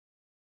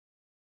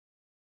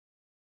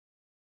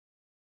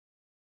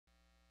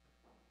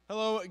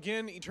Hello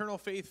again, Eternal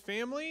Faith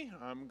family.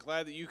 I'm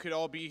glad that you could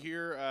all be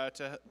here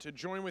to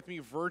join with me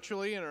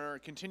virtually in our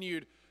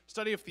continued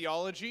study of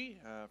theology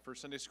for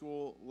Sunday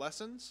school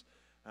lessons.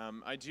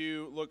 I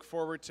do look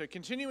forward to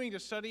continuing to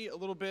study a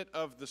little bit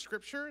of the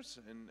scriptures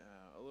and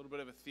a little bit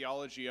of a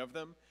theology of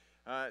them.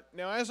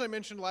 Now, as I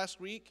mentioned last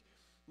week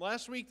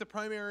the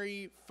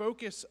primary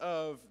focus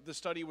of the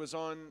study was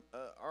on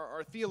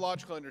our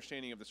theological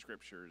understanding of the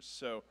scriptures.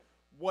 So,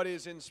 what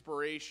is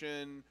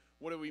inspiration?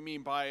 What do we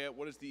mean by it?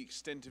 What is the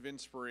extent of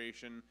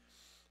inspiration?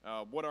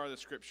 What are the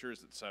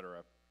scriptures,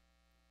 etc.?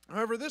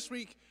 However, this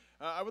week,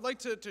 I would like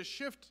to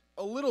shift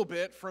a little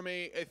bit from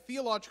a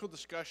theological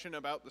discussion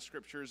about the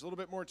scriptures, a little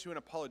bit more to an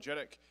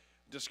apologetic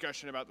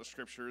discussion about the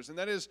scriptures, and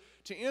that is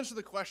to answer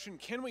the question,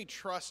 can we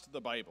trust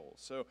the Bible?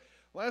 So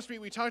last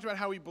week, we talked about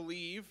how we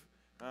believe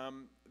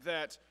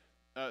that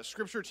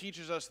Scripture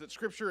teaches us that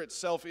Scripture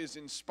itself is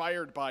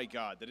inspired by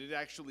God, that it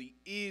actually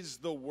is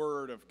the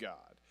Word of God.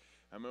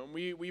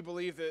 We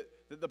believe that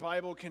the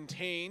Bible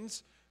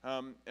contains,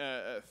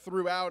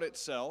 throughout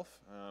itself,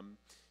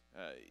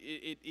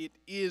 it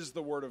is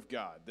the Word of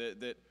God,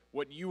 that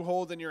what you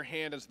hold in your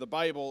hand as the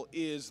Bible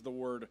is the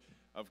Word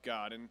of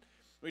God. And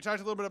we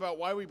talked a little bit about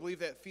why we believe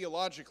that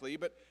theologically,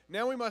 but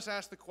now we must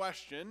ask the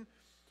question,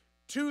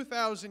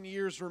 2,000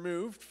 years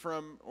removed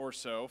from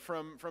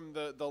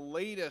the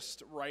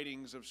latest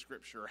writings of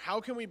Scripture,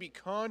 how can we be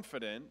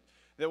confident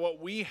that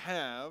what we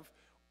have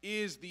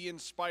is the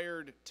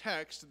inspired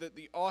text that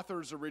the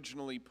authors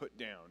originally put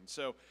down?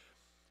 So,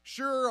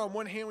 sure, on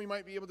one hand, we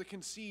might be able to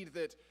concede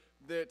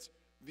that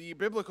the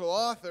biblical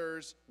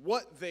authors,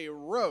 what they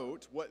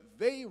wrote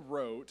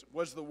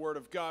was the Word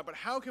of God, but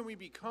how can we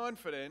be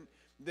confident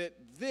that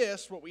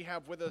this, what we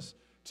have with us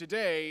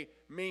today,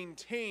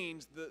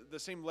 maintains the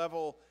same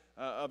level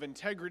of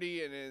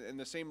integrity and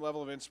the same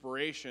level of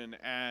inspiration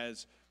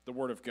as the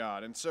Word of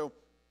God? And so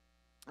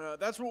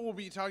that's what we'll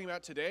be talking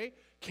about today.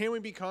 Can we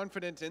be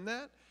confident in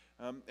that?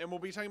 And we'll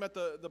be talking about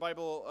the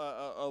Bible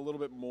a little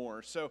bit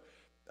more. So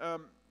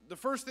the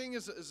first thing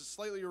is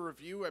slightly a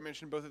review. I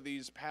mentioned both of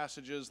these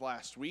passages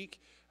last week.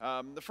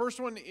 The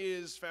first one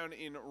is found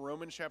in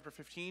Romans chapter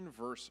 15,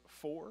 verse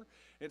 4.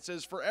 It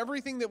says, "For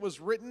everything that was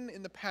written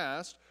in the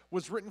past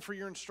was written for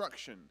your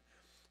instruction,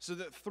 so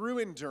that through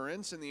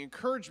endurance and the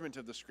encouragement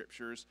of the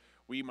Scriptures,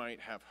 we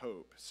might have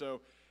hope."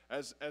 So,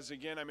 as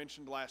again I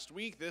mentioned last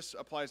week, this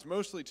applies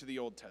mostly to the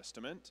Old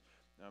Testament,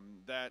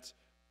 that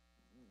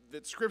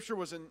Scripture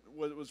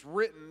was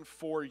written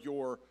for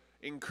your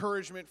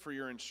encouragement, for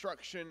your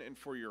instruction, and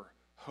for your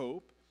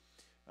hope.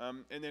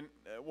 And then,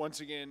 once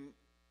again,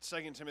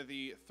 2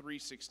 Timothy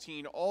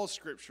 3:16, all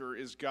Scripture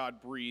is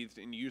God-breathed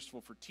and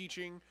useful for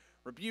teaching,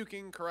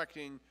 rebuking,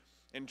 correcting,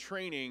 and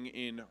training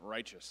in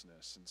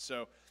righteousness. And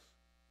so,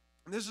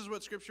 this is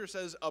what Scripture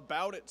says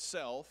about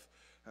itself.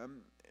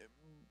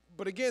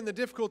 But again, the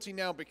difficulty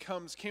now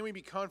becomes, can we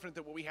be confident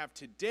that what we have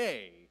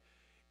today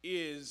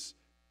is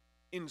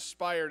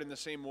inspired in the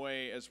same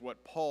way as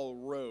what Paul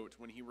wrote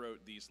when he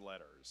wrote these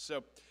letters?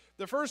 So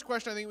the first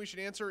question I think we should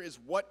answer is,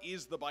 what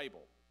is the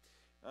Bible?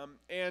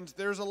 And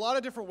there's a lot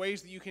of different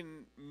ways that you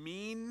can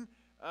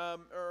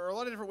or a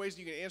lot of different ways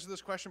that you can answer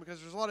this question,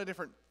 because there's a lot of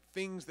different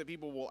things that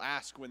people will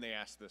ask when they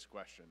ask this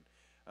question.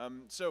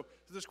 So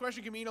this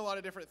question can mean a lot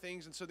of different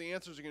things, and so the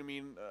answers are going to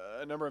mean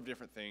a number of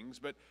different things.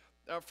 But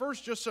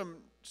first, just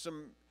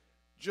some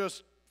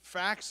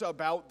facts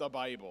about the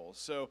Bible.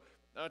 So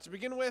to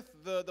begin with,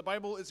 the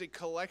Bible is a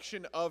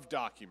collection of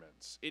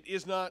documents. It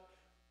is not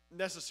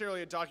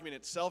necessarily a document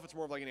itself. It's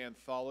more of like an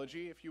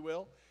anthology, if you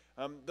will.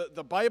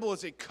 The Bible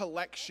is a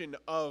collection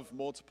of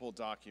multiple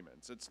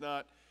documents. It's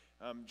not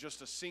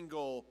just a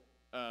single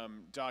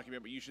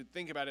document, but you should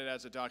think about it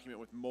as a document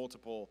with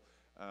multiple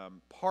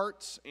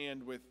parts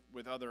and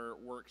with other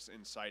works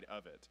inside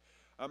of it.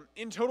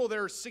 In total,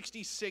 there are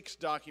 66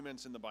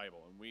 documents in the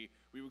Bible, and we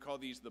would call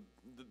these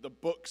the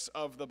books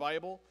of the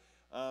Bible.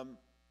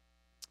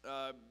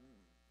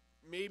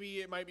 Maybe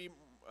it might be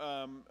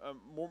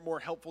more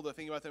helpful to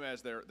think about them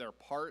as their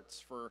parts.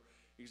 For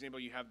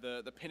example, you have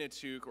the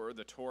Pentateuch, or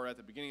the Torah, at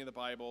the beginning of the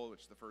Bible,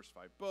 which is the first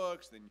 5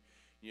 books. Then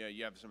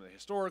you have some of the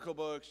historical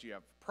books. You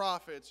have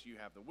prophets. You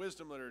have the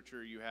wisdom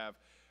literature. You have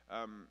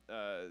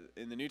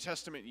in the New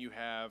Testament, you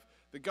have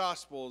the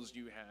Gospels.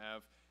 You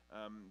have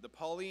the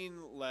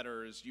Pauline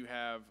letters. You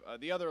have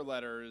the other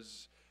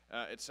letters,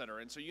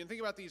 etc. And so you can think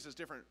about these as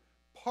different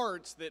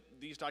parts that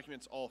these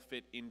documents all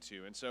fit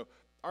into. And so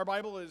our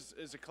Bible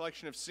is a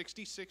collection of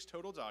 66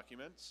 total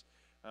documents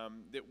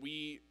that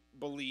we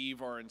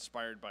believe are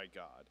inspired by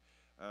God.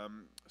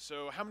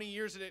 So how many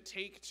years did it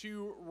take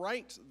to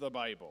write the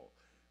Bible?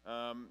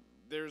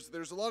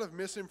 There's a lot of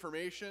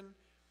misinformation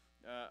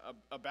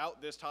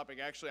about this topic.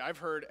 Actually, I've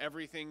heard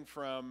everything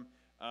from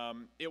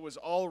it was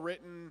all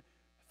written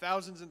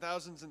thousands and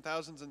thousands and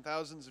thousands and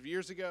thousands of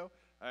years ago,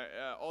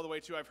 all the way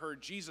to I've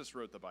heard Jesus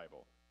wrote the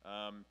Bible.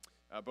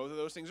 Both of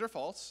those things are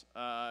false.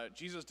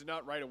 Jesus did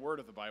not write a word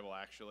of the Bible,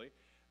 actually.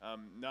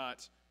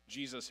 Not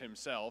Jesus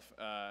himself,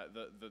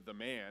 the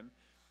man.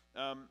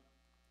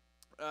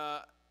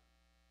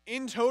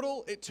 In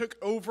total, it took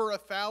over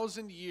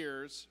 1,000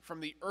 years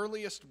from the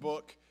earliest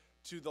book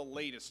to the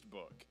latest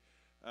book.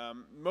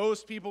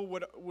 Most people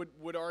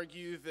would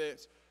argue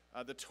that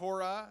the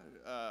Torah,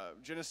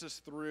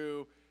 Genesis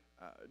through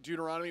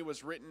Deuteronomy,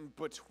 was written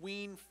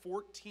between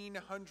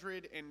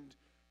 1400 and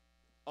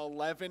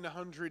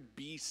 1100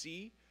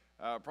 BC,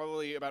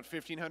 probably about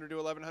 1500 to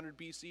 1100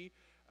 BC,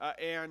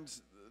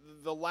 and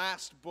the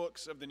last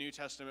books of the New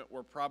Testament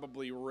were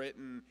probably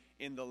written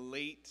in the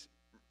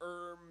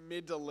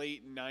mid to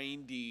late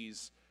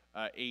 90s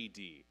AD.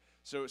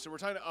 So we're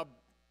talking a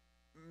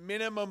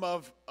minimum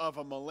of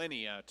a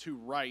millennia to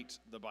write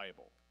the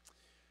Bible.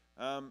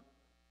 How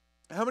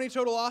many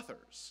total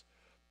authors?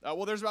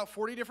 Well, there's about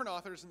 40 different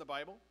authors in the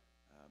Bible,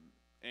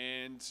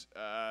 and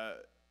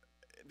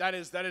that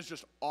is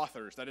just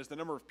authors. That is the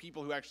number of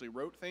people who actually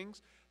wrote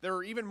things. There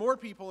are even more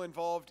people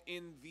involved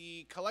in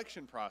the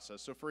collection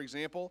process. So, for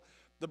example,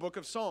 the book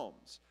of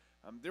Psalms.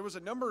 There was a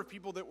number of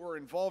people that were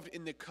involved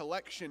in the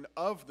collection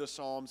of the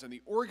Psalms and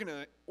the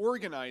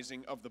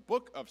organizing of the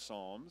book of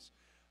Psalms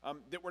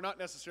that were not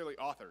necessarily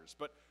authors.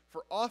 But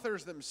for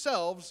authors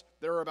themselves,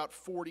 there are about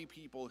 40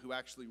 people who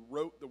actually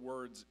wrote the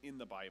words in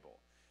the Bible.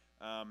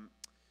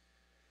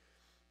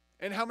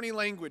 And how many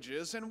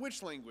languages and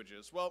which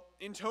languages? Well,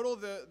 in total,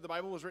 the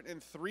Bible was written in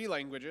 3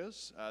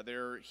 languages.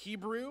 They're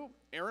Hebrew,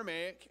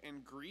 Aramaic,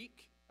 and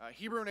Greek.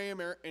 Hebrew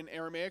and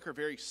Aramaic are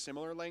very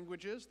similar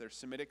languages. They're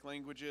Semitic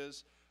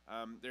languages.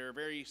 They're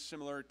very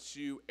similar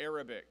to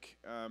Arabic.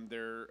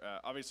 They're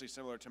obviously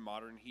similar to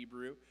modern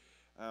Hebrew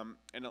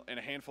and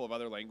a handful of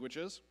other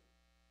languages.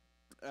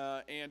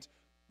 And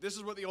this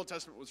is what the Old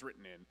Testament was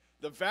written in.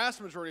 The vast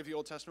majority of the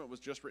Old Testament was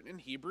just written in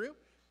Hebrew.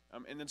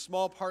 And then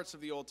small parts of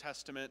the Old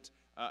Testament,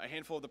 a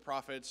handful of the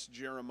prophets,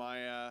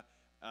 Jeremiah,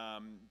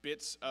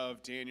 bits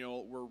of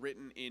Daniel were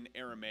written in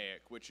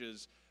Aramaic, which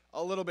is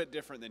a little bit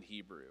different than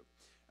Hebrew.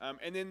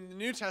 And then the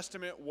New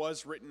Testament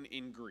was written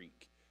in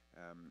Greek.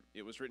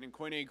 It was written in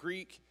Koine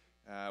Greek,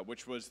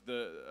 which was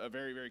a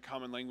very, very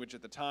common language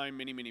at the time.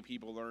 Many, many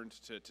people learned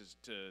to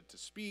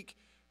speak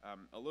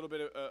a little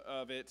bit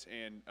of it,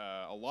 and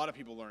a lot of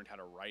people learned how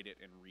to write it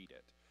and read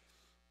it.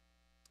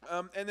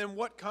 And then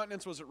what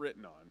continents was it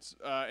written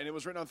on? And it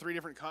was written on 3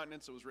 different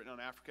continents. It was written on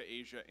Africa,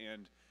 Asia,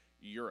 and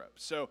Europe.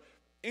 So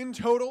in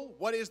total,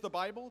 what is the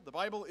Bible? The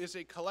Bible is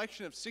a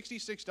collection of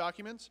 66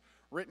 documents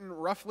written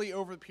roughly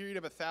over the period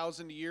of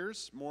 1,000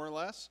 years, more or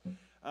less.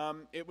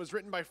 It was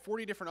written by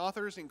 40 different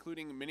authors,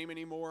 including many,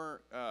 many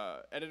more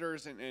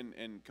editors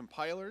and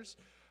compilers.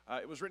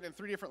 It was written in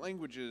 3 different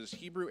languages,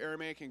 Hebrew,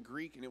 Aramaic, and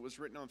Greek, and it was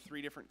written on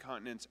 3 different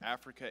continents,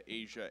 Africa,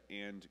 Asia,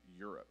 and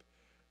Europe.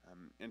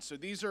 And so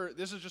this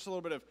is just a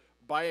little bit of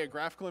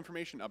biographical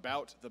information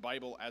about the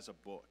Bible as a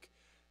book.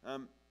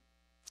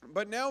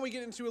 But now we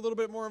get into a little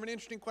bit more of an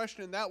interesting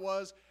question, and that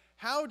was,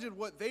 how did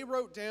what they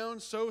wrote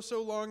down so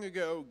long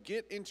ago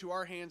get into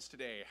our hands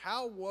today?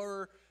 How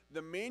were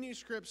the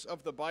manuscripts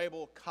of the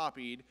Bible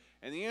copied?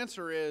 And the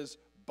answer is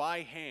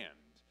by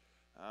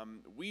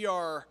hand. We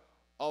are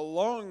a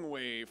long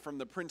way from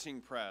the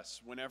printing press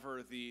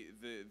whenever the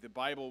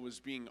Bible was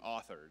being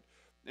authored.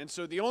 And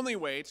so the only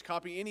way to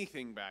copy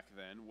anything back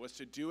then was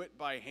to do it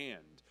by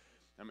hand.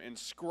 And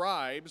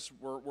scribes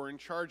were in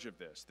charge of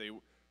this. They,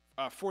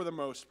 for the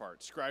most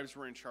part, scribes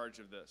were in charge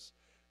of this.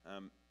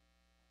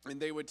 And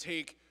they would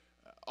take,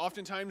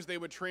 oftentimes they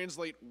would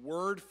translate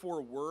word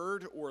for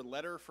word or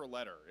letter for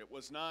letter. It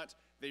was not,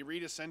 they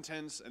read a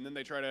sentence and then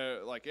they try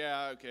to,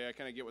 yeah, okay, I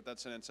kind of get what that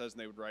sentence says, and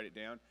they would write it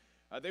down.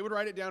 They would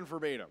write it down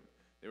verbatim.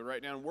 They would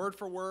write down word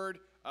for word.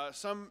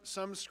 Some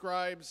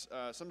scribes,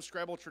 some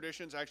scribal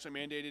traditions actually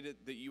mandated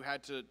it that you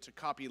had to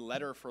copy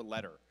letter for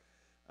letter.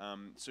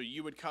 So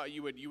you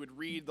would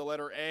read the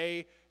letter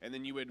A, and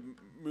then you would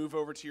move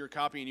over to your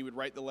copy, and you would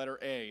write the letter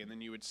A, and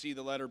then you would see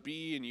the letter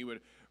B, and you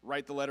would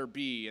write the letter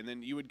B, and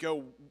then you would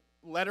go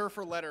letter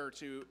for letter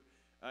to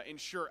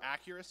ensure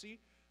accuracy.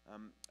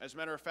 As a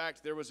matter of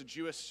fact, there was a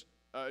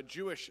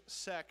Jewish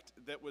sect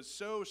that was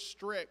so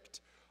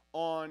strict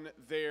on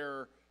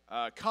their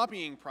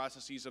copying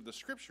processes of the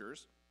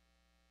scriptures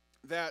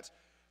that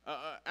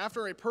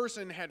after a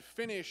person had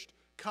finished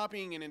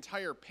copying an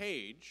entire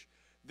page,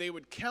 they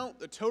would count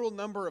the total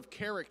number of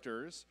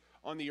characters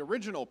on the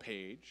original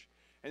page,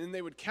 and then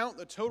they would count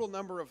the total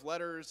number of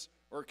letters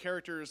or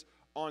characters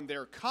on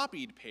their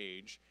copied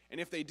page, and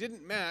if they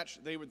didn't match,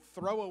 they would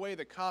throw away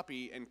the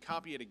copy and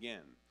copy it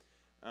again.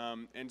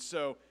 And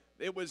so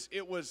it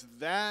was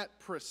that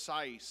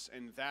precise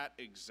and that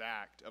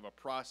exact of a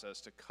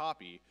process to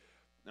copy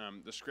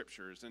the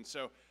scriptures. And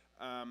so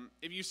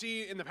if you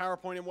see in the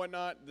PowerPoint and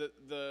whatnot,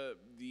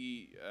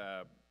 the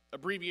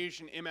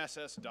abbreviation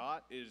MSS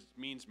dot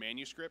means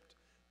manuscript.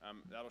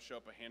 That'll show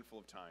up a handful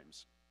of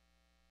times.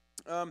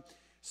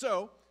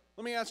 So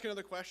let me ask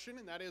another question,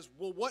 and that is,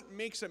 well, what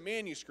makes a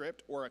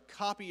manuscript or a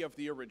copy of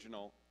the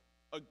original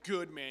a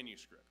good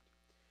manuscript?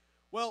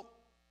 Well,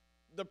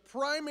 the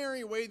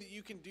primary way that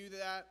you can do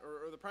that,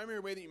 or the primary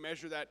way that you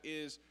measure that,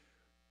 is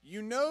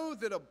you know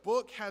that a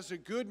book has a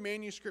good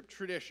manuscript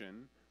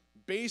tradition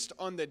based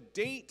on the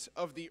date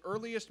of the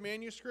earliest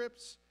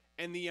manuscripts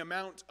and the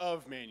amount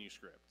of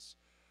manuscripts.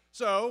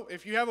 So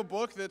if you have a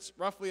book that's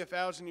roughly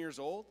 1,000 years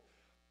old,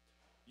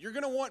 you're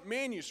going to want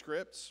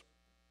manuscripts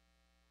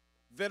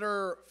that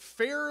are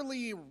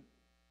fairly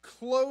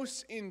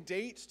close in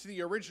date to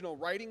the original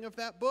writing of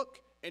that book,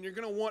 and you're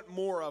going to want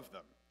more of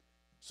them.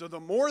 So the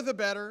more the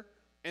better,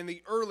 and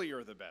the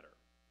earlier the better.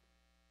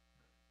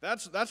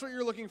 That's what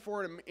you're looking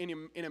for in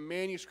a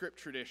manuscript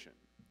tradition.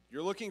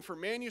 You're looking for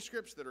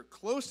manuscripts that are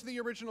close to the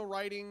original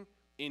writing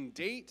in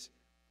date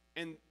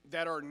and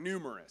that are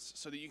numerous,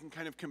 so that you can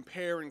kind of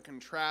compare and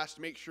contrast,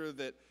 make sure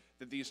that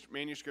these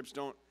manuscripts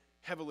don't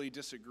heavily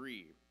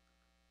disagree.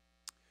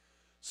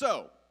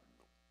 So,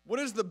 what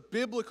is the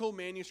biblical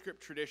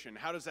manuscript tradition?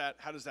 How does that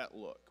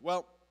look?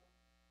 Well,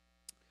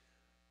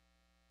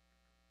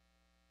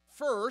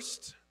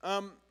 first,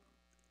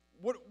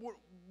 we're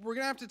going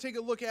to have to take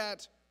a look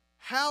at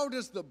how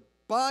does the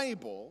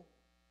Bible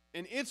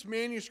and its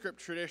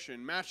manuscript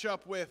tradition match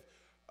up with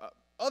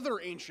other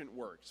ancient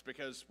works,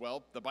 because,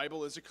 well, the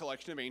Bible is a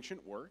collection of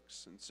ancient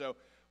works, and so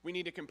we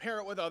need to compare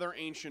it with other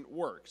ancient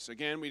works.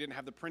 Again, we didn't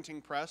have the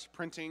printing press.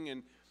 Printing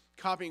and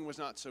copying was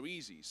not so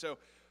easy. So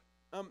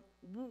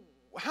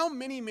how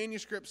many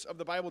manuscripts of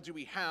the Bible do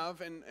we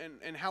have,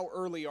 and how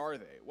early are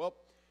they? Well,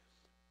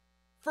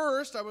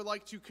 first, I would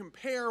like to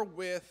compare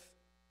with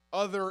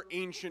other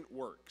ancient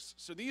works.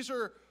 So these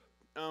are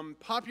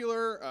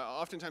popular,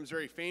 oftentimes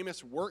very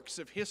famous works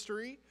of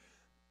history.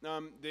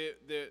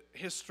 The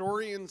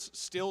historians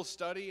still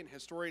study and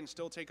historians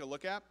still take a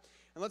look at.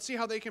 And let's see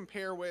how they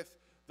compare with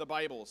the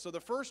Bible. So the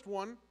first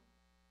one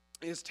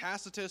is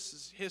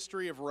Tacitus'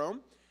 History of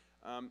Rome.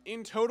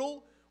 In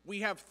total,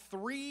 we have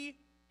 3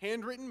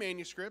 handwritten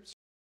manuscripts,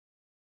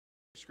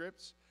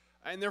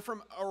 and they're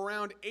from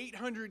around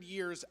 800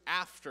 years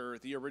after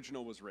the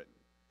original was written.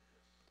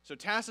 So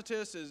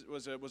Tacitus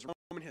was a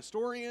Roman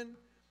historian.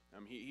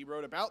 He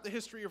wrote about the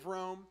history of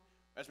Rome.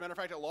 As a matter of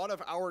fact, a lot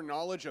of our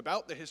knowledge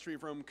about the history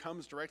of Rome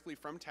comes directly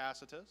from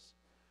Tacitus.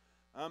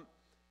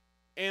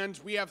 And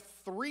we have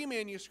 3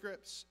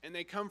 manuscripts, and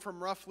they come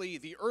from roughly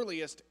the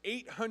earliest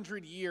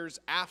 800 years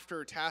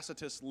after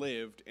Tacitus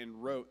lived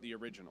and wrote the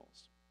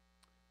originals.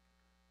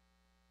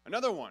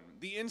 Another one,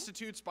 the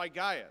Institutes by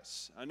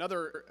Gaius,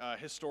 another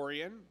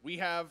historian. We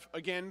have,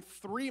 again,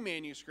 3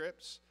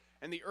 manuscripts,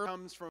 and the earliest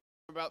comes from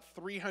about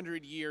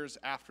 300 years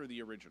after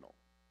the original.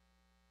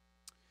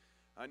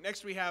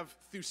 Next we have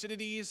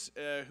Thucydides,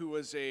 who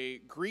was a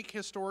Greek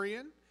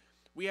historian.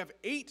 We have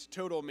 8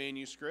 total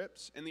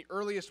manuscripts, and the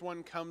earliest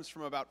one comes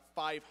from about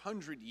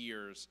 500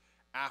 years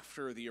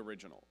after the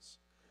originals.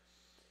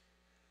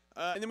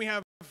 And then we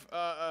have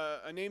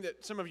a name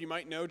that some of you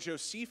might know,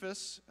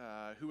 Josephus,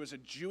 who was a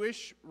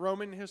Jewish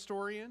Roman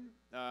historian.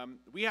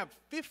 We have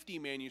 50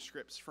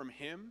 manuscripts from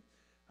him,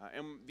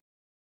 and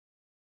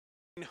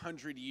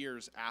 900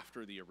 years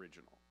after the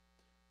original.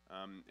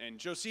 And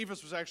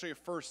Josephus was actually a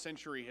 1st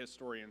century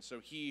historian,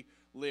 so he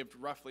lived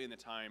roughly in the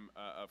time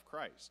of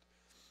Christ.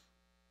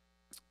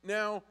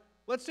 Now,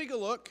 let's take a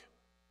look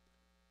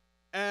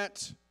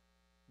at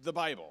the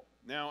Bible.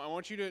 Now, I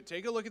want you to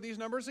take a look at these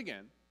numbers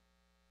again.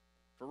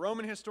 For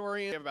Roman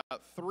historians, we have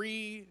about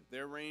 3. They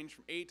range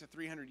from 8 to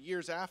 300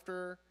 years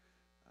after.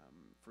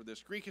 For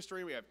this Greek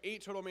historian, we have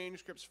 8 total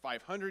manuscripts,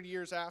 500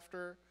 years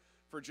after.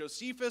 For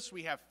Josephus,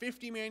 we have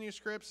 50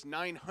 manuscripts,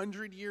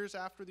 900 years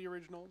after the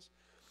originals.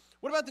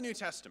 What about the New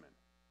Testament?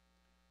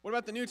 What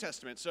about the New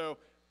Testament? So,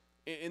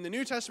 in the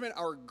New Testament,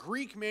 our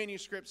Greek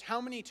manuscripts,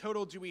 how many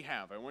total do we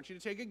have? I want you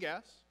to take a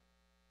guess.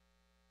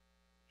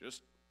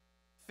 Just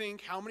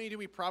think, how many do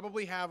we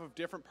probably have of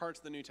different parts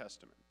of the New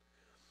Testament?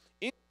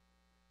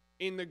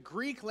 In the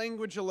Greek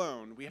language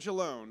alone,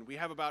 we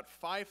have about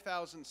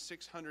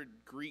 5,600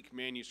 Greek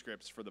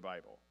manuscripts for the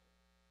Bible.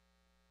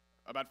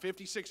 About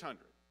 5,600,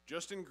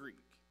 just in Greek.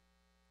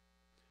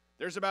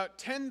 There's about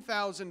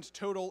 10,000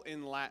 total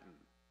in Latin.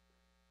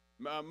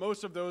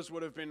 Most of those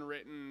would have been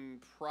written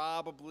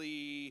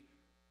probably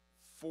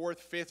 4th,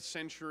 5th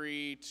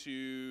century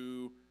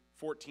to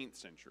 14th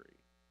century.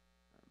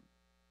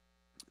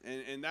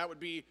 And that would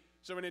be,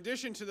 so in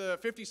addition to the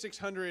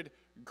 5,600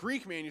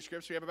 Greek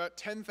manuscripts, we have about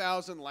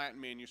 10,000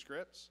 Latin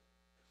manuscripts.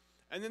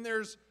 And then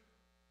there's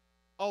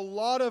a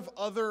lot of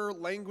other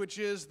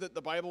languages that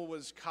the Bible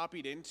was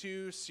copied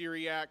into,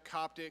 Syriac,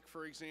 Coptic,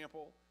 for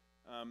example.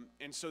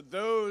 And so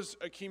those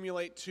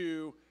accumulate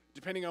to,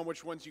 depending on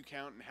which ones you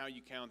count and how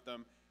you count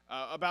them,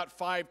 about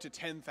 5,000 to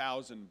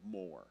 10,000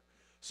 more.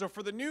 So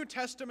for the New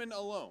Testament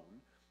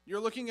alone, you're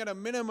looking at a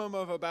minimum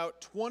of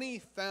about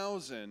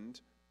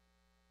 20,000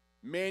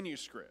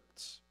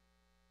 manuscripts.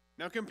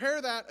 Now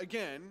compare that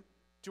again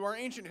to our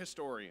ancient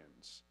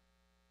historians,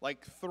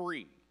 like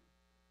 3.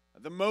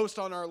 The most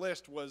on our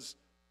list was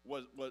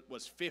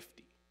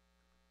 50.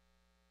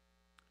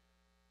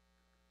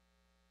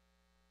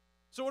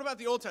 So what about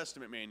the Old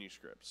Testament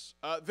manuscripts?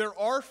 There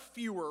are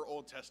fewer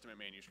Old Testament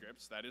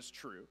manuscripts, that is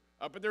true,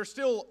 but there's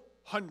still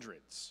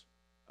hundreds,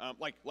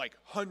 like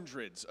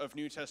hundreds of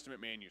New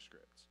Testament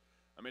manuscripts.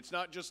 It's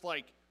not just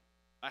like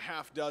a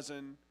half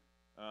dozen,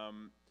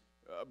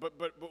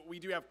 but we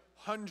do have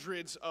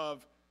hundreds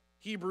of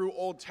Hebrew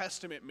Old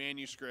Testament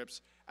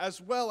manuscripts,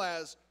 as well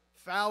as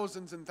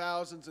thousands and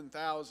thousands and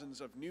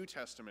thousands of New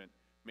Testament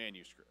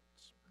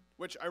manuscripts,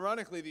 which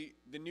ironically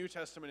the New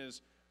Testament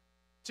is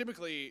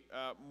typically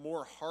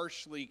more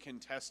harshly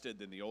contested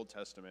than the Old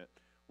Testament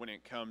when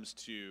it comes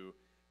to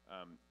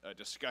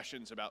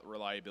discussions about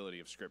reliability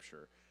of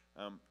Scripture.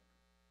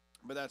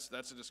 But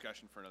that's a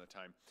discussion for another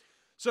time.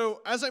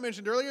 So as I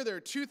mentioned earlier, there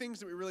are two things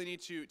that we really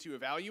need to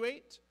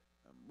evaluate.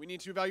 We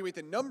need to evaluate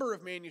the number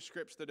of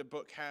manuscripts that a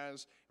book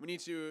has. We need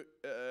to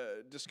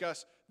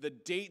discuss the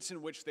dates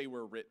in which they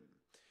were written.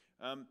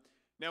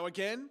 Now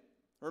again,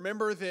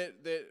 remember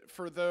that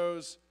for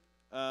those,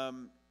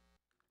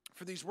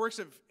 for these works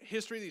of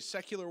history, these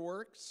secular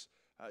works,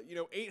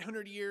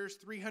 800 years,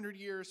 300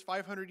 years,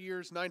 500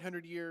 years,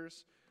 900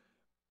 years.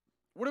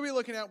 What are we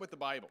looking at with the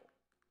Bible?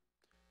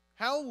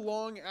 How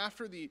long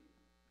after the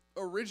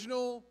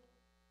original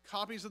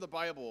copies of the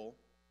Bible,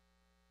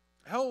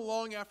 how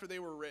long after they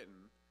were written,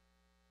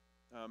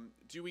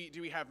 do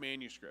we have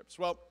manuscripts?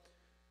 Well,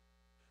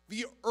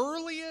 the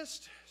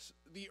earliest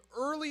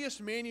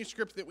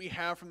manuscript that we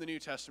have from the New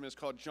Testament is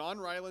called John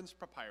Ryland's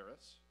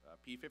Papyrus,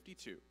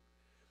 P52.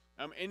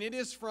 And it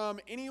is from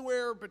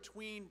anywhere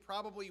between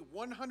probably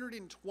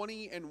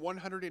 120 and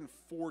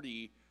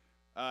 140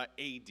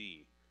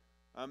 A.D.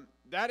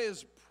 That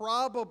is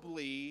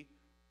probably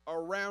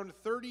around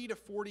 30 to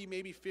 40,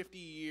 maybe 50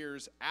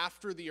 years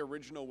after the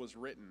original was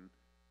written.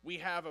 We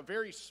have a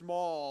very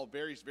small,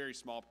 very, very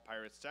small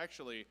papyrus. It's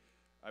actually,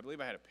 I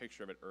believe I had a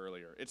picture of it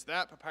earlier. It's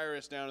that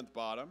papyrus down at the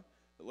bottom.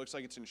 It looks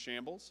like it's in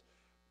shambles.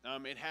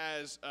 It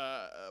has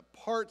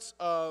parts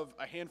of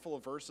a handful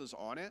of verses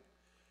on it.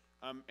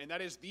 And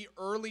that is the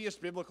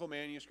earliest biblical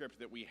manuscript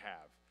that we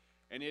have.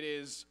 And it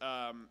is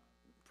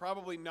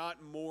probably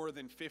not more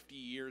than 50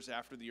 years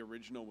after the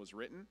original was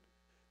written.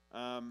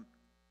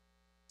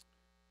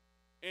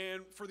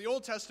 And for the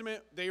Old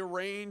Testament, they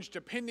range,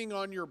 depending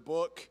on your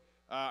book.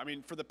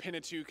 For the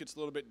Pentateuch, it's a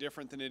little bit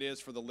different than it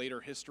is for the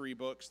later history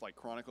books, like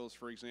Chronicles,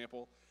 for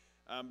example.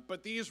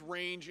 But these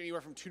range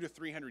anywhere from 200 to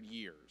 300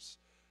 years,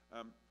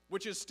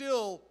 which is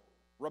still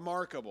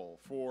remarkable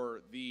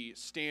for the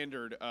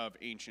standard of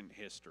ancient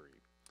history.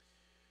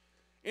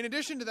 In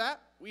addition to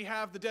that, we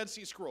have the Dead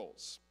Sea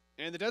Scrolls.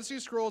 And the Dead Sea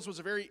Scrolls was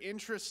a very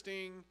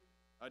interesting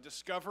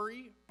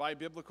discovery by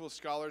biblical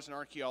scholars and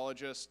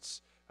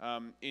archaeologists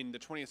in the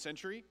 20th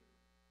century.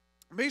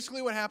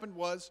 Basically what happened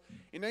was,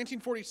 in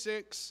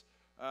 1946,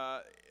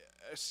 a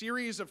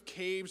series of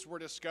caves were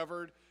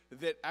discovered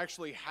that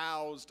actually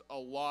housed a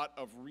lot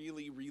of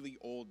really, really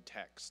old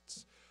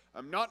texts.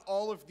 Not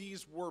all of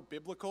these were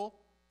biblical.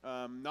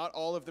 Not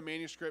all of the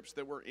manuscripts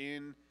that were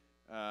in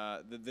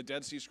the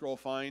Dead Sea Scroll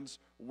finds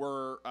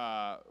were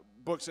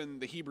books in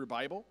the Hebrew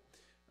Bible,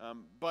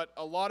 but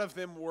a lot of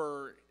them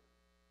were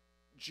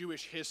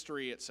Jewish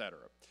history, etc.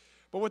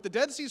 But what the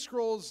Dead Sea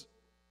Scrolls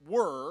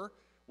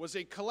was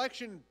a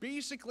collection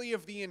basically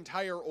of the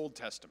entire Old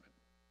Testament.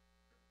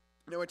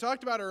 Now, I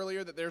talked about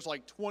earlier that there's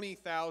like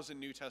 20,000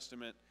 New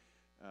Testament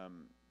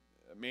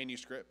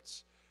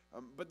manuscripts,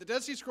 but the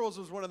Dead Sea Scrolls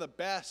was one of the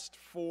best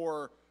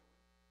for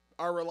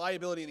our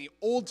reliability in the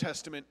Old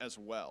Testament as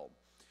well.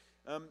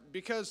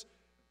 Because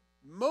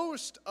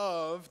most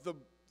of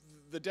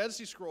the Dead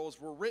Sea Scrolls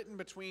were written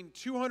between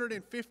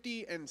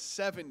 250 and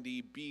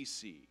 70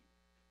 BC.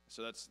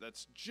 So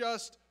that's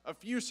just a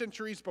few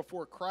centuries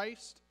before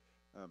Christ.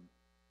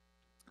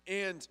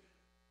 And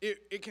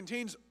it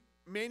contains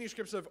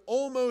manuscripts of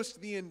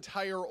almost the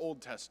entire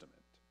Old Testament.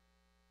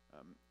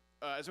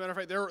 As a matter of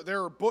fact,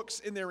 there are books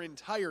in their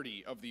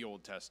entirety of the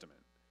Old Testament.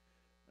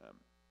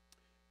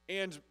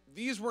 And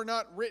these were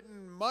not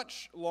written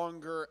much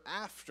longer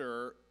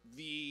after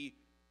the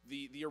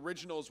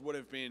originals would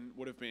have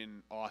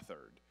been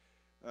authored.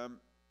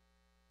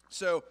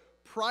 So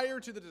prior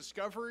to the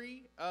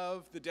discovery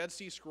of the Dead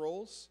Sea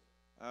Scrolls,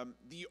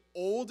 the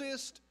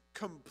oldest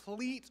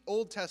complete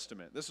Old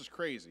Testament, this is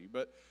crazy,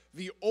 but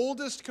the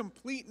oldest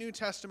complete New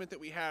Testament that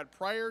we had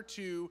prior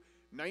to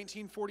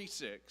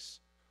 1946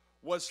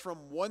 was from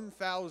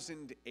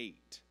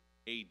 1008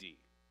 AD.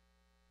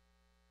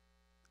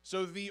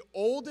 So the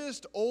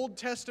oldest Old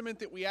Testament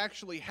that we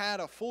actually had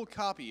a full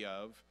copy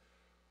of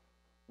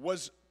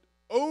was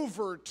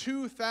over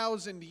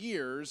 2,000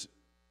 years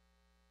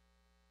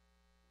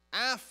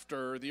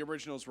after the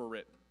originals were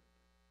written.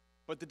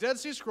 But the Dead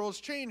Sea Scrolls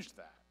changed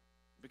that,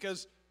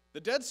 because the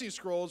Dead Sea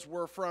Scrolls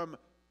were from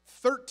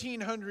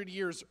 1,300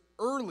 years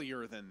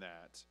earlier than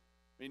that.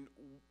 I mean,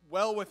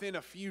 well within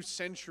a few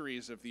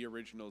centuries of the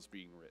originals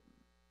being written.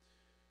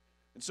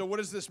 And so what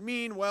does this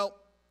mean? Well,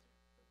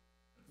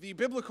 the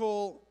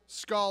biblical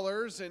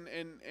scholars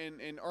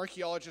and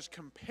archaeologists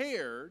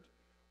compared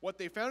what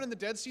they found in the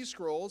Dead Sea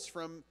Scrolls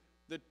from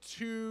the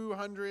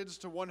 200s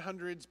to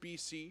 100s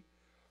BC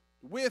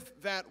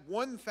with that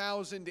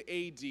 1000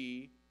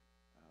 AD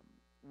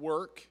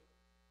work,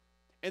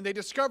 and they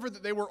discovered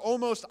that they were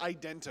almost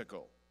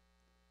identical.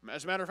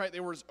 As a matter of fact,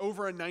 there was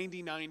over a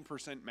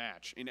 99%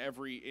 match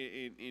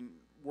in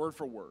word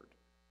for word.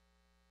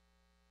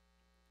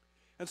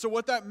 And so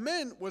what that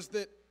meant was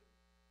that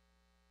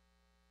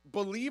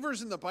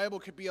believers in the Bible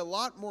could be a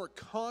lot more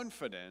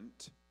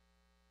confident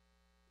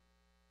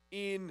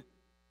in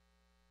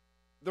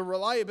the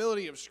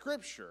reliability of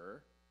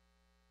Scripture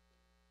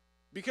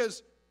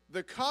because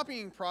the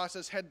copying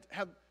process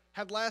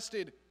had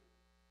lasted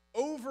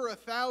over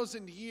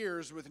 1,000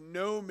 years with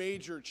no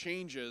major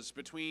changes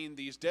between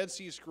these Dead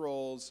Sea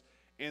Scrolls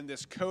and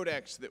this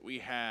codex that we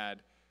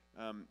had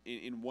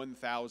in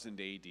 1000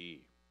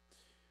 A.D.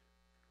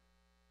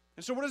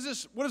 And so what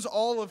does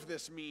all of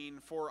this mean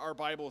for our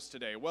Bibles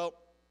today? Well,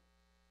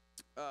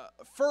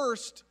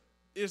 first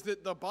is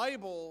that the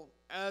Bible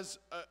as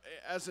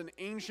an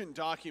ancient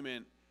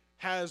document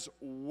has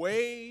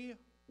way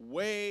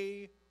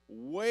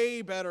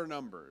better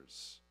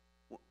numbers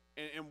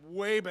and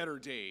way better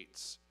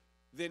dates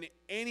than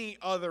any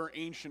other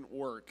ancient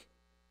work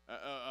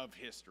of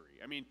history.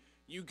 I mean,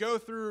 you go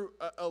through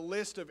a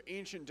list of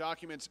ancient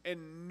documents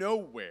and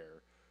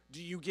nowhere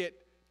do you get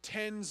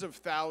tens of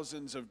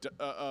thousands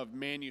of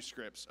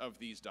manuscripts of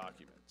these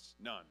documents.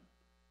 None.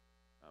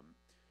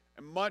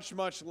 And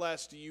much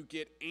less do you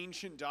get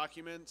ancient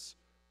documents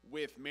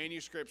with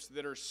manuscripts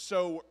that are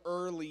so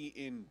early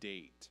in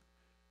date.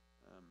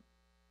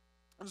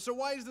 And so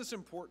why is this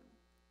important?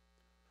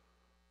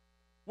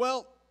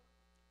 Well,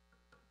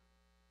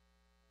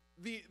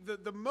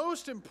 the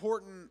most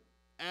important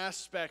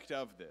aspect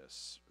of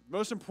this,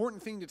 most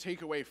important thing to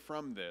take away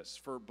from this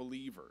for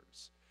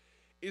believers,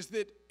 is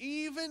that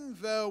even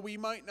though we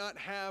might not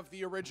have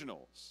the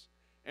originals,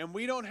 and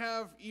we don't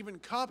have even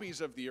copies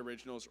of the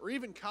originals, or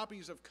even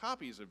copies of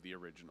the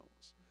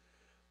originals,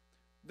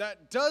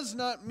 that does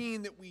not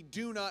mean that we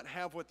do not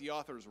have what the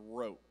authors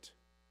wrote.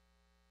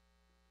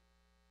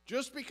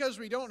 Just because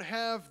we don't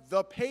have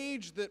the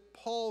page that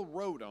Paul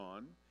wrote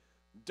on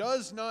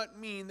does not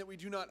mean that we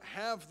do not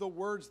have the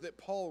words that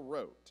Paul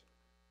wrote.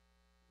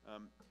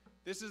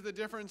 This is the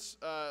difference,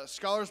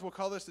 scholars will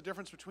call this the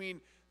difference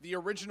between the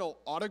original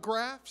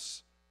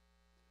autographs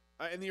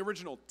and the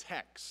original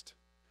text.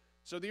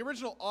 So the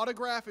original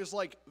autograph is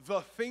like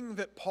the thing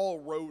that Paul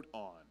wrote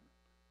on,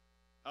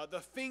 the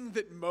thing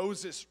that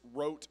Moses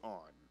wrote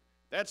on.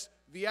 That's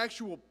the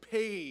actual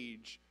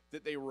page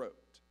that they wrote.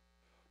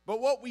 But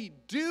what we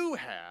do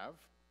have,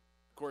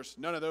 of course,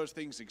 none of those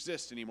things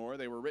exist anymore.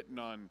 They were written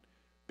on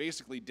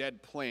basically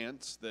dead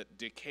plants that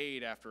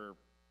decayed after a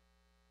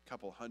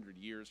couple hundred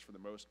years for the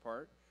most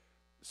part,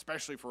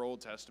 especially for Old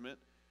Testament.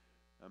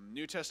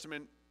 New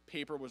Testament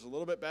paper was a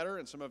little bit better,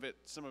 and some of it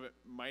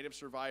might have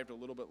survived a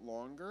little bit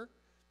longer.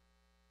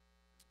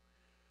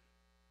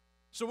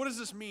 So what does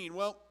this mean?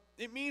 Well,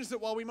 it means that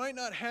while we might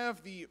not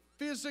have the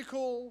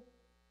physical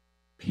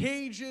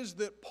pages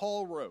that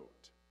Paul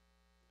wrote,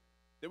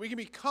 that we can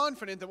be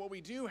confident that what we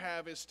do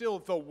have is still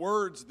the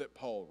words that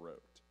Paul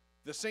wrote,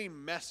 the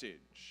same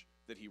message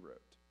that he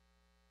wrote.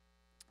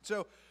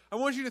 So I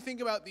want you to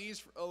think about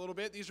these a little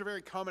bit. These are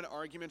very common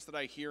arguments that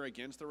I hear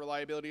against the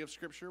reliability of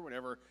Scripture.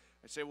 Whenever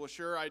I say, well,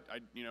 sure, I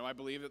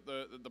believe that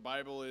the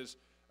Bible is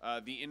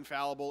the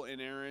infallible,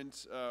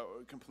 inerrant,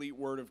 complete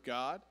Word of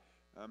God.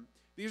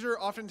 These are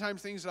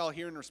oftentimes things that I'll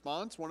hear in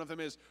response. One of them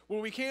is,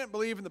 well, we can't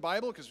believe in the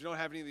Bible because we don't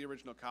have any of the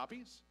original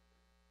copies.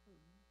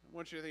 I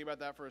want you to think about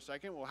that for a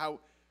second.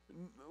 Well,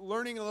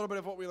 learning a little bit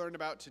of what we learned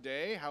about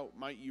today, how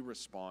might you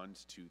respond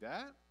to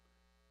that?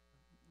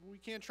 We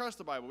can't trust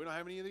the Bible. We don't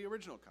have any of the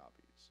original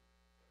copies.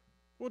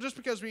 Well, just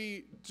because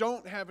we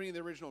don't have any of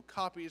the original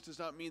copies does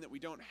not mean that we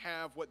don't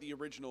have what the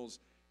originals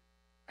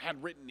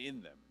had written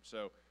in them.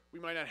 So we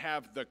might not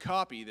have the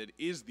copy that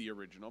is the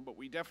original, but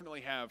we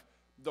definitely have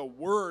the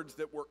words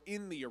that were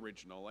in the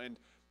original. And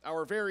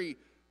our very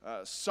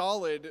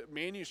solid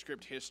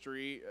manuscript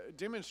history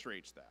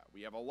demonstrates that.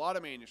 We have a lot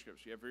of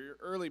manuscripts. We have very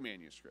early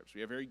manuscripts.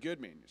 We have very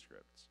good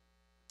manuscripts.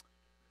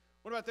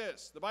 What about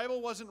this? The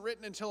Bible wasn't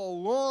written until a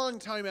long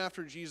time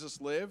after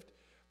Jesus lived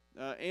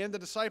and the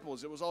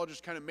disciples. It was all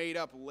just kind of made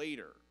up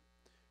later.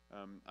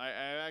 I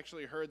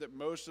actually heard that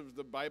most of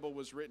the Bible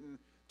was written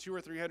 200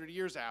 or 300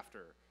 years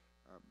after.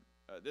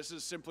 This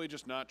is simply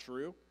just not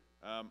true.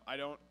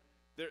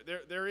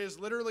 There is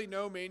literally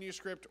no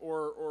manuscript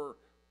or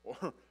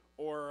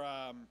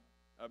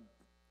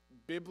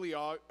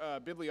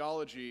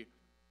bibliology.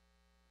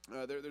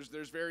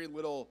 There's very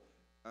little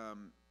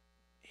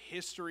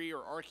history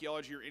or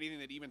archaeology or anything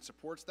that even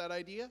supports that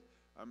idea.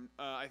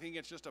 I think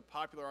it's just a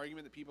popular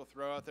argument that people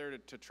throw out there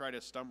to try to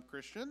stump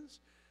Christians.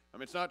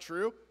 It's not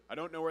true. I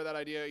don't know where that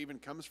idea even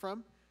comes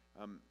from.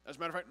 As a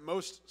matter of fact,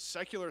 most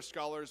secular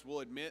scholars will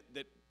admit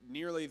that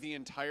nearly the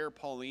entire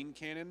Pauline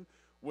canon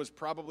was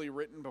probably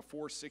written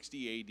before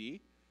 60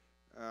 A.D.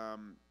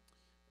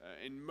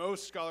 And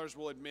most scholars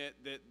will admit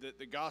that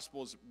the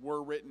Gospels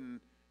were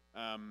written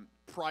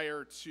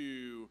prior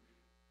to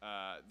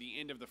the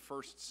end of the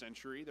first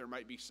century. There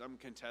might be some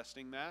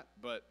contesting that,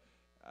 but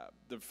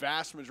the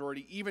vast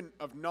majority, even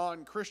of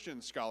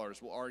non-Christian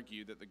scholars, will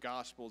argue that the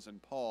Gospels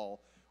and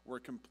Paul were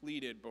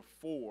completed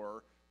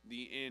before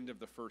the end of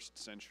the first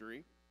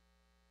century.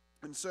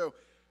 And so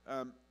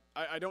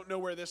I don't know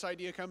where this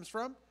idea comes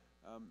from.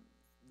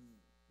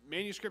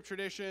 Manuscript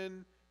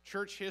tradition,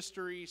 church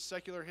history,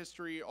 secular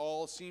history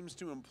all seems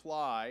to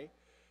imply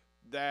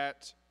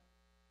that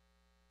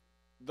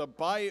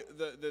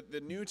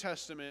the New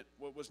Testament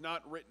was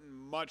not written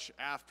much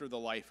after the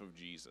life of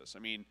Jesus. I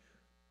mean,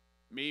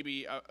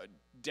 maybe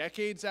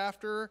decades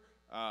after.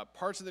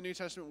 Parts of the New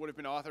Testament would have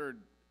been authored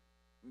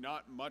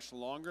not much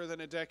longer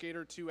than a decade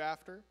or two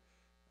after.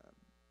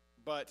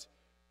 But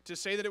to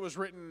say that it was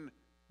written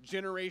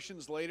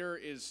generations later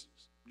is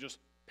just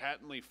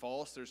patently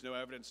false. There's no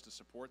evidence to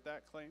support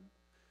that claim.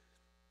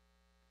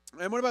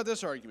 And what about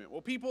this argument?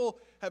 Well, people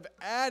have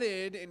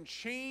added and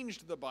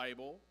changed the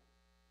Bible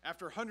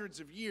after hundreds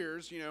of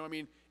years.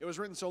 It was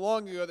written so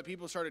long ago that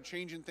people started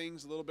changing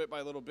things little bit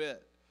by little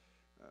bit.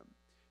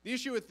 The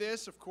issue with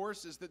this, of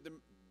course, is that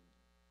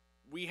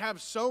we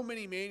have so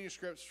many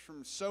manuscripts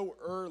from so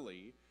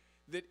early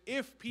that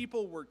if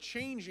people were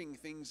changing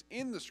things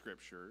in the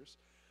Scriptures,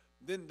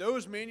 then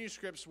those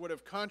manuscripts would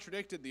have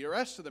contradicted the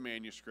rest of the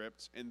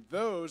manuscripts, and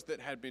those that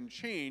had been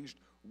changed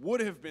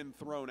would have been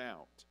thrown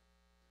out.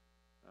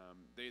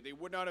 They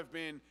would not have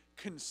been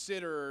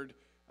considered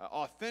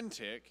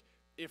authentic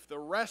if the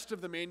rest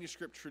of the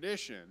manuscript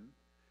tradition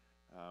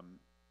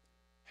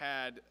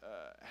had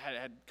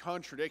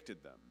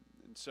contradicted them.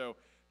 And so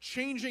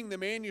changing the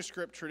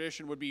manuscript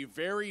tradition would be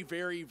very,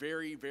 very,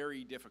 very,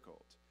 very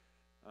difficult.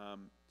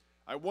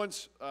 I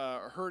once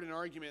heard an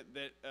argument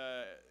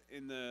that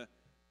in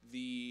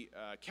the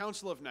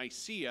Council of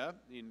Nicaea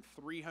in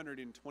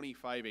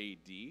 325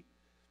 A.D.,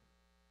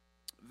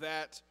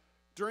 that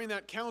during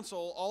that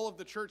council, all of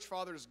the church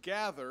fathers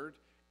gathered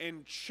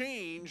and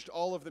changed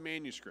all of the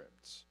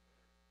manuscripts.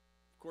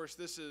 Of course,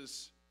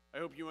 I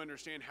hope you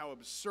understand how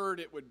absurd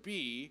it would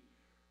be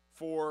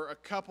for a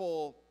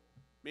couple,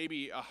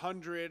 maybe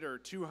 100 or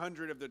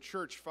 200 of the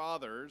church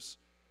fathers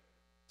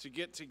to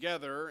get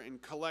together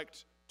and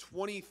collect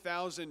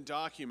 20,000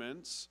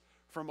 documents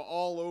from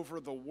all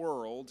over the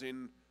world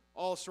in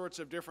all sorts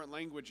of different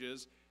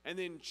languages and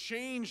then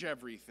change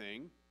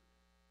everything.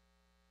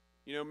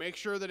 Make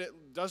sure that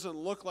it doesn't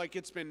look like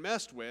it's been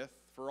messed with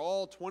for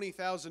all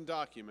 20,000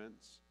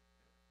 documents,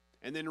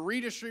 and then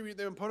redistribute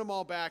them and put them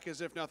all back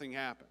as if nothing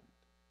happened.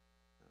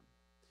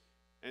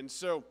 And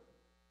so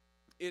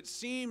it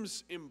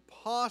seems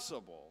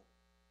impossible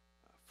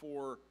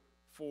for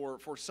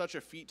such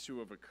a feat to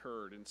have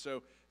occurred. And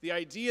so the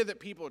idea that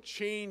people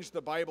change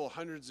the Bible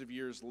hundreds of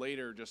years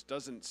later just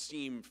doesn't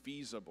seem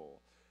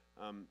feasible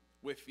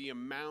with the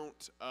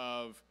amount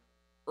of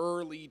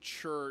early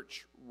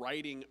church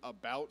writing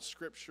about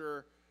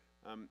Scripture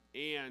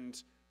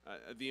and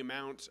the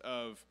amount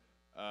of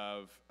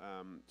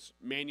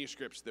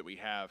manuscripts that we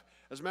have.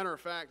 As a matter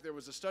of fact, there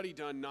was a study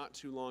done not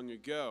too long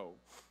ago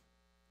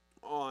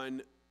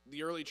on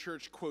the early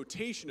church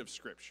quotation of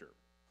Scripture.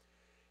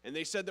 And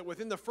they said that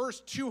within the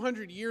first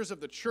 200 years of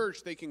the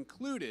church, they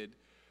concluded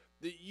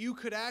that you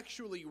could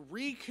actually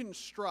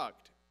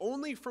reconstruct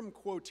only from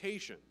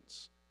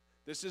quotations.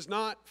 This is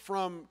not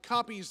from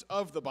copies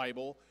of the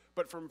Bible,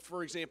 but from,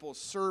 for example,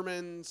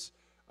 sermons,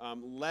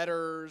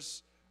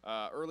 letters,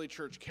 early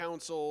church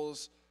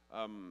councils,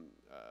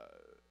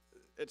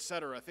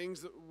 etc.,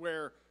 things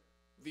where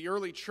the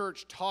early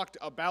church talked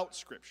about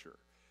Scripture,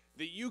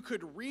 that you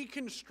could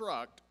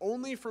reconstruct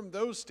only from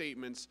those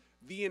statements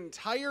the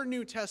entire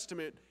New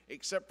Testament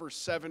except for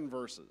 7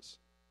 verses.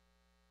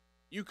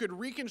 You could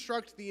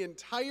reconstruct the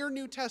entire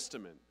New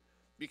Testament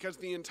because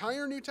the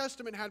entire New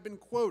Testament had been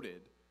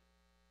quoted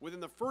within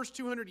the first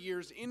 200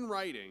 years in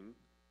writing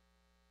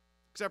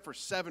except for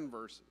 7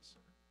 verses.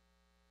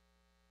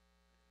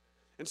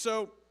 And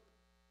so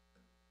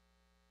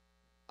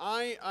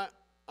I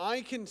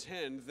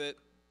contend that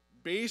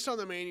based on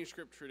the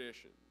manuscript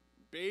tradition,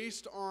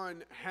 based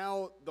on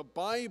how the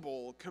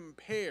Bible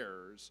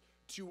compares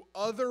to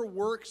other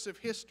works of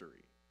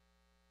history,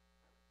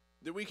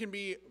 that we can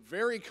be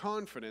very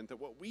confident that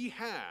what we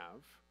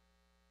have,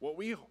 what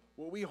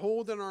we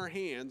hold in our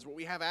hands, what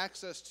we have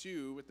access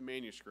to with the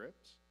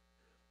manuscripts,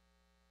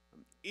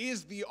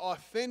 is the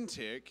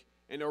authentic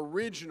and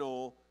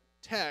original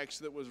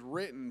text that was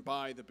written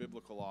by the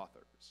biblical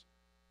authors.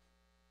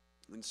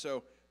 And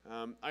so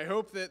I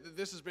hope that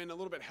this has been a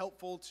little bit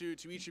helpful to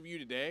each of you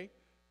today.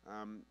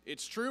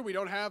 It's true, we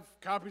don't have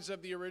copies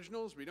of the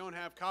originals. We don't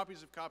have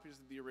copies of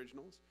the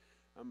originals.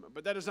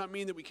 But that does not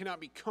mean that we cannot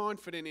be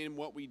confident in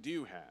what we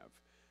do have.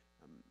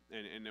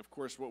 And of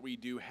course, what we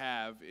do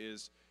have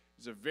is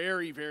a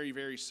very, very,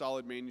 very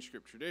solid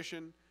manuscript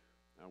tradition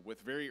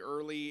with very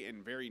early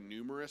and very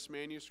numerous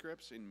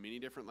manuscripts in many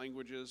different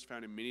languages,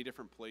 found in many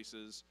different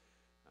places.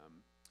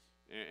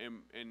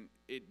 And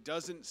it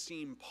doesn't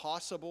seem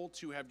possible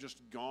to have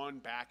just gone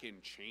back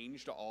and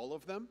changed all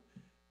of them,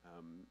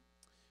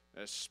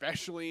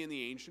 especially in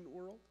the ancient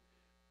world.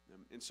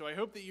 And so I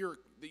hope that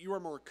you are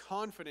more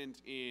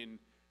confident in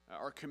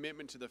our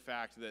commitment to the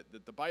fact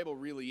that the Bible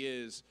really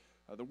is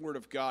the Word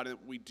of God, and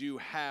that we do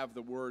have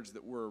the words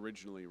that were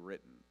originally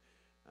written.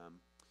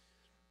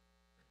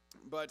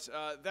 But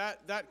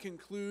that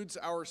concludes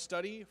our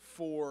study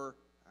for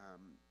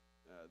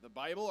the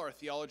Bible, our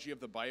theology of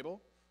the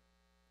Bible.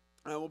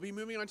 We'll be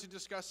moving on to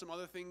discuss some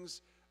other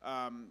things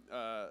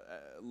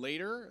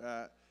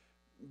later.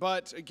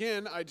 But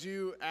again, I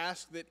do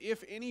ask that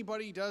if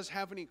anybody does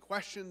have any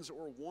questions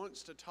or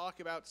wants to talk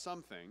about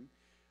something,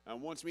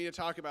 wants me to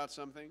talk about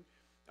something,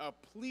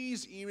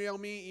 please email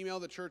me, email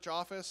the church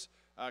office,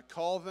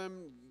 call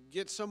them,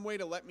 get some way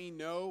to let me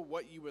know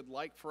what you would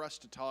like for us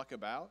to talk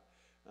about,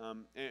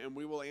 and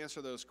we will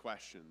answer those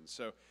questions.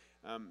 So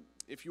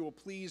if you will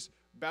please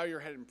bow your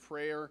head in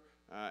prayer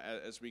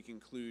as we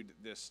conclude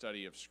this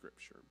study of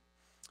Scripture.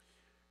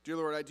 Dear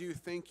Lord, I do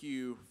thank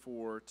you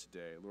for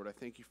today. Lord, I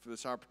thank you for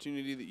this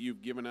opportunity that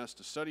you've given us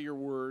to study your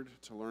word,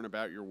 to learn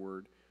about your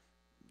word.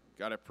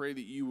 God, I pray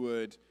that you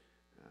would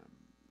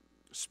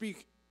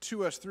speak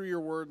to us through your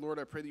word. Lord,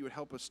 I pray that you would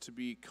help us to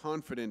be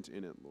confident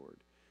in it,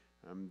 Lord.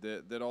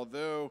 That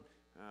although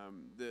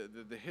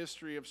the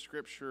history of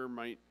Scripture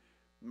might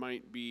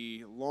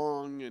be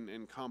long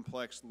and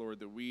complex, Lord,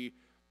 that we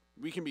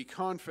can be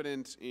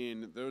confident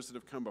in those that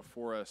have come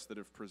before us that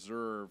have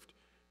preserved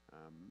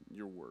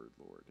your word,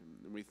 Lord.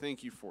 And we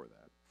thank you for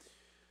that.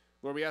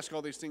 Lord, we ask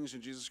all these things in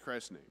Jesus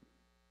Christ's name.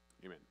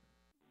 Amen.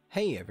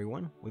 Hey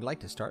everyone, we'd like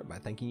to start by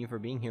thanking you for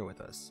being here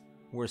with us.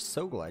 We're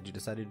so glad you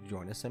decided to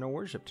join us in our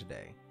worship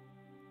today.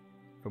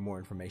 For more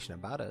information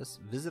about us,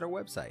 visit our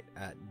website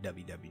at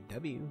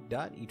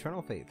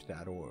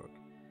www.eternalfaith.org.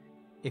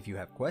 If you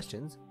have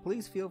questions,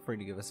 please feel free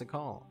to give us a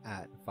call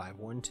at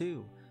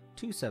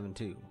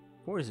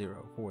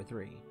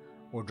 512-272-4043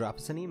 or drop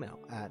us an email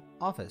at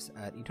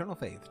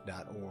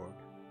office@eternalfaith.org.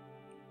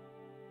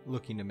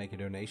 Looking to make a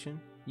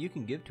donation? You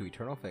can give to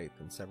Eternal Faith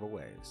in several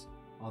ways.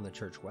 On the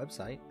church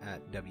website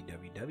at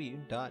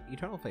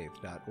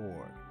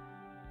www.eternalfaith.org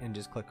and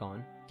just click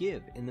on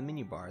Give in the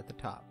menu bar at the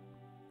top.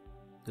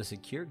 The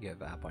Secure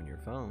Give app on your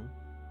phone,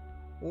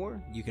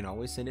 or you can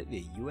always send it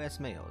via U.S.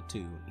 mail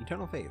to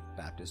Eternal Faith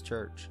Baptist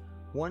Church,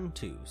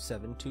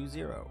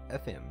 12720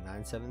 FM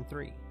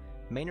 973,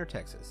 Manor,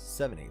 Texas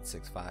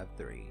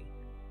 78653.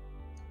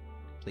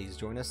 Please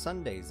join us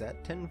Sundays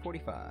at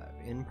 10:45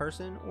 in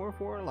person or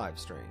for a live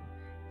stream.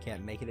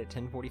 Can't make it at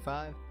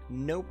 10:45?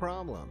 No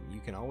problem. You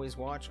can always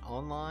watch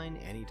online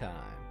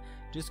anytime.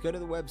 Just go to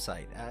the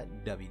website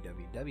at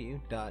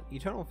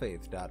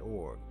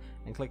www.eternalfaith.org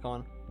and click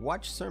on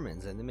Watch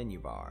Sermons in the menu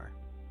bar.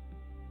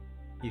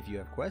 If you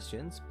have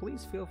questions,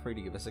 please feel free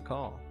to give us a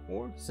call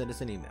or send us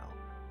an email,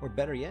 or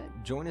better yet,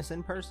 join us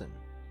in person.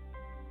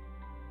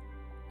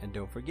 And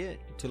don't forget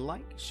to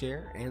like,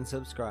 share, and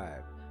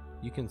subscribe.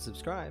 You can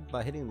subscribe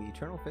by hitting the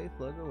Eternal Faith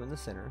logo in the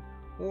center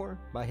or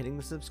by hitting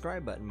the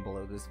subscribe button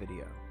below this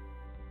video.